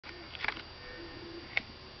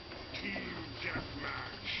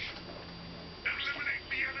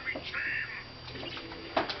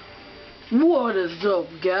What is up,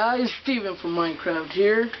 guys? Steven from Minecraft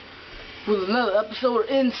here with another episode of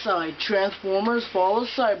Inside Transformers Fall of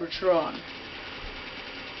Cybertron.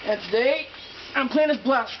 And today I'm playing this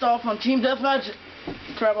blast off on Team Deathmatch.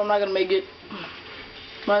 Crap, I'm not gonna make it.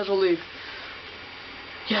 Might as well leave.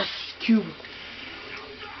 Yes, Cube.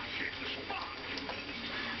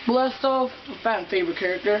 Blast off, a fan favorite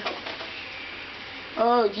character.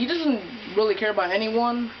 He doesn't really care about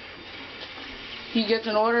anyone. He gets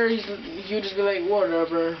an order, he'll just be like,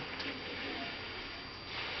 whatever.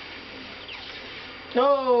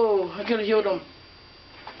 No, I could have healed him.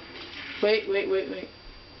 Wait.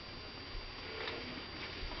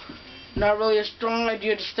 Not really a strong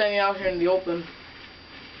idea just standing out here in the open.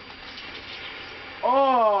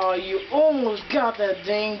 Oh, you almost got that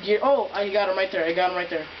dang gear. Oh, I got him right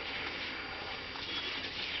there.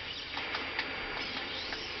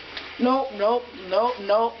 No.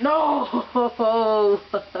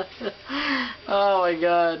 Oh my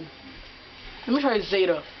god. Let me try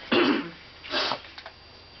Zeta.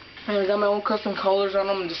 I got my own custom colors on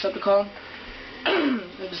them in Decepticon.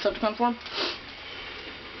 In Decepticon form.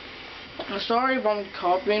 I'm sorry if I'm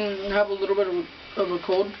coughing and have a little bit of a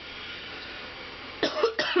cold.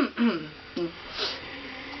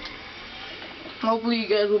 Hopefully you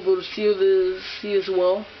guys will be able to see as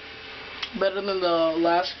well. Better than the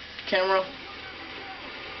last camera.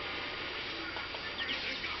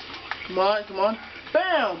 Come on.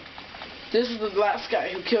 Bam! This is the last guy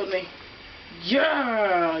who killed me.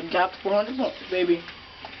 Yeah! Got the 400 points, baby.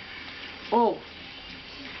 Oh.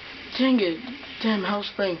 Dang it. Damn,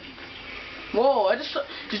 Hellspring. Whoa,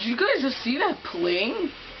 did you guys just see that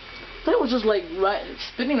plane? I thought it was just like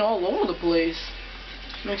spinning all over the place.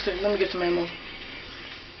 Let me get some ammo.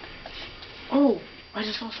 Oh, I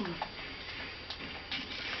just saw someone.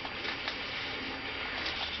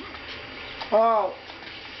 Oh,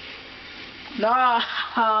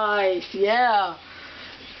 nice, yeah.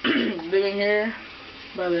 Living here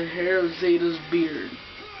by the hair of Zeta's beard.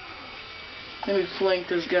 Let me flank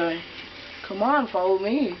this guy. Come on, follow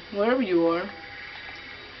me, wherever you are.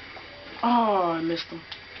 Oh, I missed him.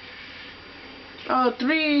 I got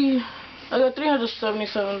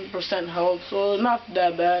 377% health, so not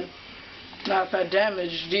that bad. Not that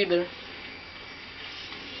damaged either.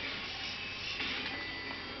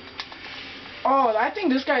 Oh, I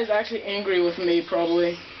think this guy is actually angry with me,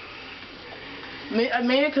 probably.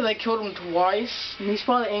 Maybe because I killed him twice. And he's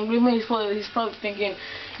probably angry with me. He's probably thinking,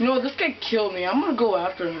 you know what, this guy killed me. I'm gonna go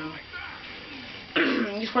after him.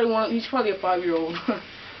 He's probably a 5-year-old.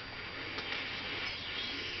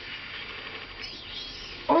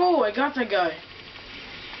 Oh, I got that guy.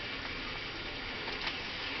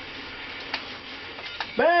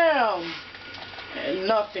 Bam! And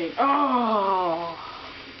nothing. Oh!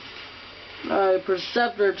 Alright,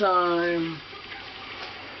 Perceptor time.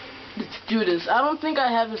 Let's do this. I don't think I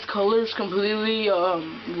have his colors completely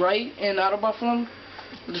right in Autobot form.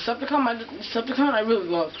 The Decepticon I really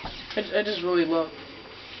love. I just really love.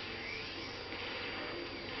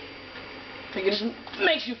 I think it just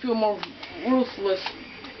makes you feel more ruthless.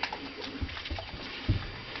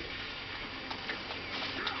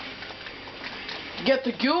 Get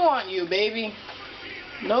the goo on you, baby.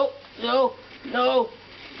 Nope. No.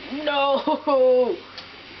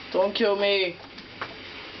 Don't kill me.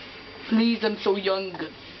 Please, I'm so young.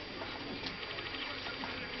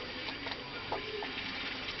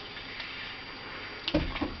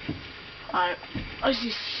 I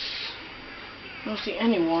don't see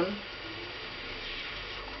anyone.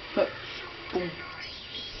 But boom.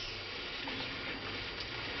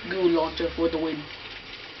 Goo launcher for the win.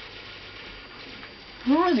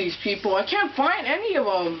 Who are these people? I can't find any of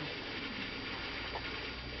them.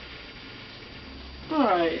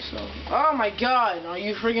 Alright, so... Oh my god, are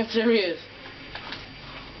you freaking serious?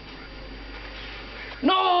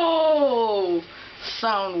 No!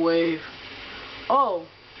 Soundwave. Oh,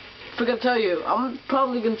 forgot to tell you, I'm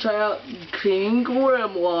probably gonna try out King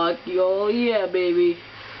Grimlock. Oh yeah, baby.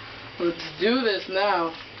 Let's do this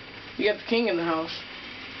now. You got the king in the house.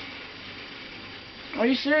 Are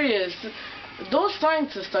you serious? Those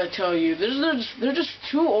scientists, I tell you, they're just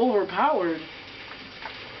too overpowered.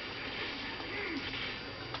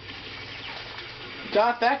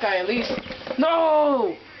 Got that guy at least.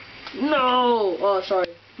 No! Oh, sorry.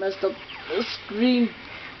 Messed up the screen.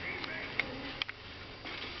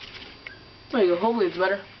 There you go. Hopefully it's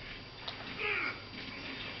better.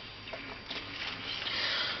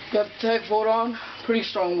 Got the tech photon. Pretty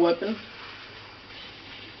strong weapon.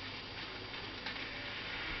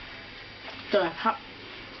 Done. Hop.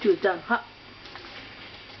 Do it. Done. Hop.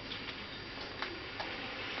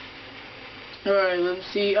 Alright, let's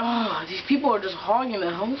see. Ah, these people are just hogging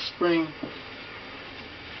the health spring.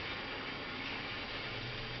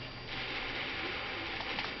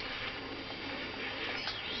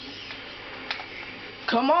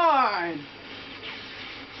 Come on!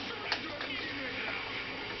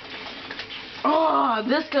 Oh,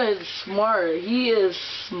 this guy is smart. He is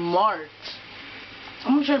smart.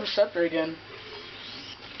 I'm gonna try Receptor again.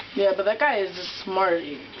 Yeah, but that guy is just smart.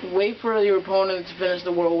 Wait for your opponent to finish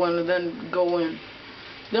the whirlwind and then go in.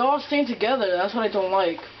 They're all staying together. That's what I don't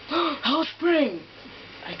like. Hell Spring!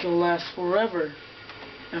 I can last forever.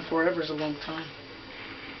 And forever is a long time.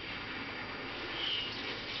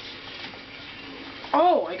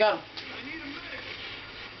 Oh, I got him.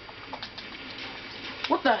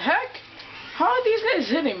 What the heck? How are these guys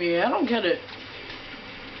hitting me? I don't get it.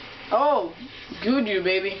 Oh, good you,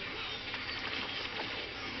 baby.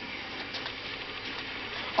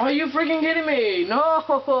 Are you freaking kidding me?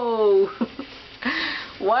 No!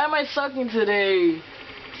 Why am I sucking today?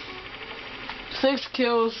 6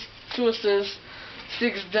 kills, 2 assists,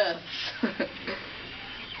 6 deaths.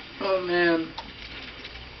 Oh man.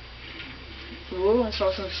 Ooh, I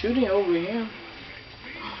saw some shooting over here.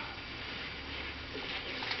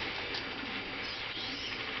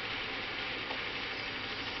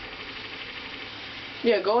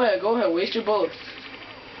 Yeah, go ahead, waste your bullets.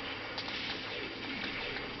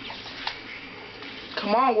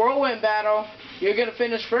 Come on, whirlwind battle. You're gonna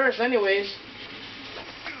finish first anyways.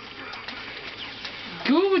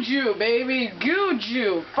 Guju, baby,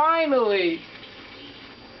 Guju, finally.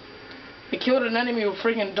 I killed an enemy who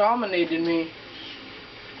freaking dominated me.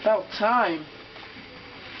 About time.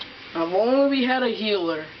 I've only had a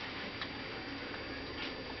healer.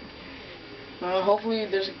 Hopefully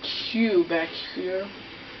there's a queue back here.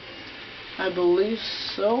 I believe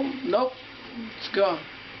so. Nope. It's gone.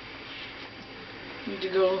 Need to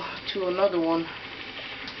go to another one.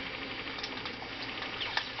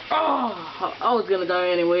 Oh, I was gonna die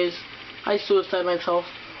anyways. I suicide myself.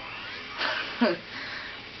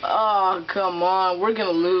 Oh, come on. We're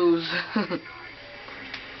gonna lose.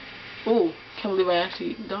 Oh, can't believe I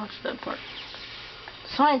actually dodged that part.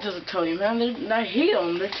 Science doesn't tell you, man. I hate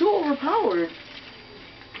them. They're too overpowered.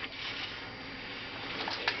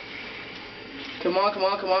 Come on, come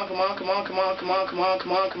on, come on, come on, come on, come on, come on, come on,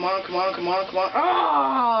 come on, come on, come on, come on, come on.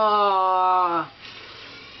 Ah!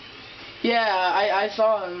 Yeah, I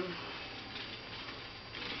saw him.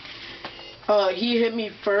 He hit me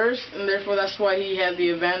first, and therefore that's why he had the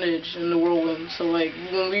advantage in the whirlwind. So like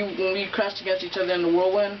when we crashed against each other in the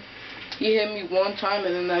whirlwind, he hit me one time,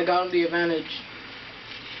 and then I got him the advantage.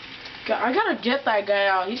 I gotta get that guy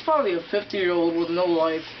out. He's probably a 50-year-old with no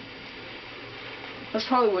life. That's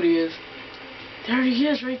probably what he is. There he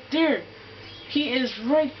is, right there. He is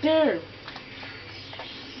right there.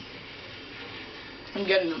 I'm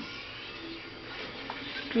getting him.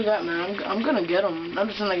 Do that, man. I'm gonna get him. I'm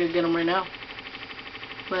just not gonna get him right now.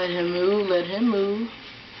 Let him move. Let him move.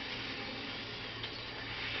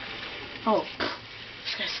 Oh,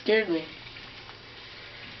 this guy scared me.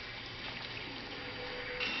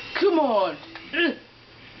 Come on.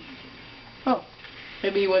 Oh,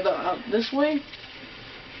 maybe he went out this way.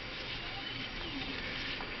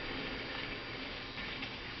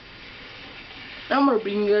 I'm gonna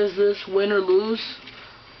bring you guys this win or lose,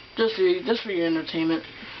 just for your entertainment.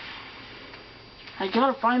 I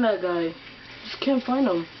gotta find that guy. Just can't find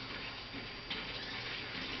him.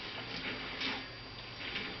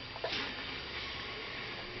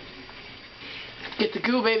 Get the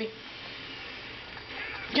goo, baby.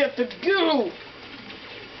 Get the goo.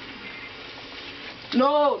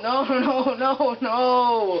 No, no, no, no,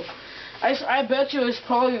 no. I bet you it's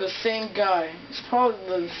probably the same guy. It's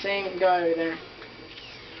probably the same guy right there.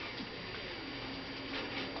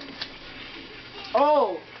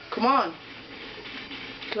 Oh, come on.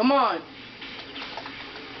 Come on.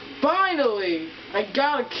 Finally! I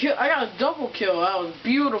got a double kill. That was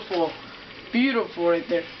beautiful. Beautiful right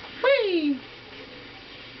there. Whee!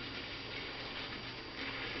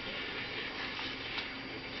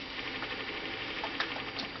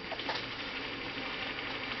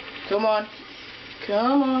 Come on.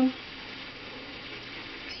 Come on.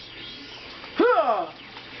 Huh!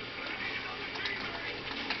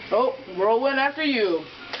 Oh, whirlwind after you.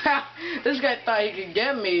 This guy thought he could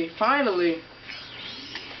get me. Finally.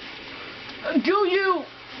 Do you?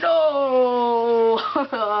 No!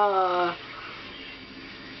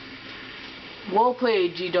 Well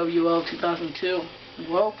played, GWL 2002.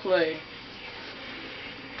 Well played.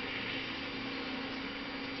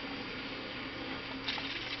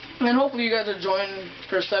 And hopefully you guys are joining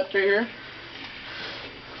Perceptor here.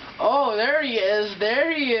 Oh, there he is.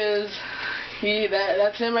 There he is.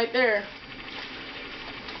 That's him right there.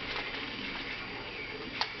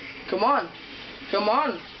 Come on. Come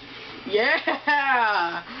on.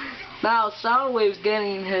 Yeah! Now Soundwave's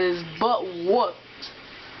getting his butt whooped.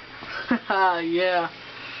 Yeah.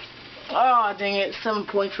 Oh, dang it. 7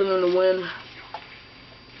 points for them to win.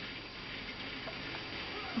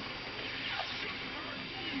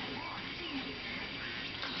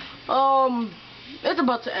 It's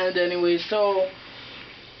about to end anyway, so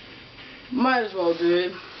might as well do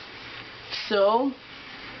it. So,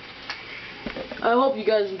 I hope you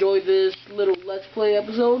guys enjoyed this little Let's Play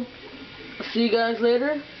episode. I'll see you guys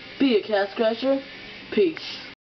later. Be a cat scratcher. Peace.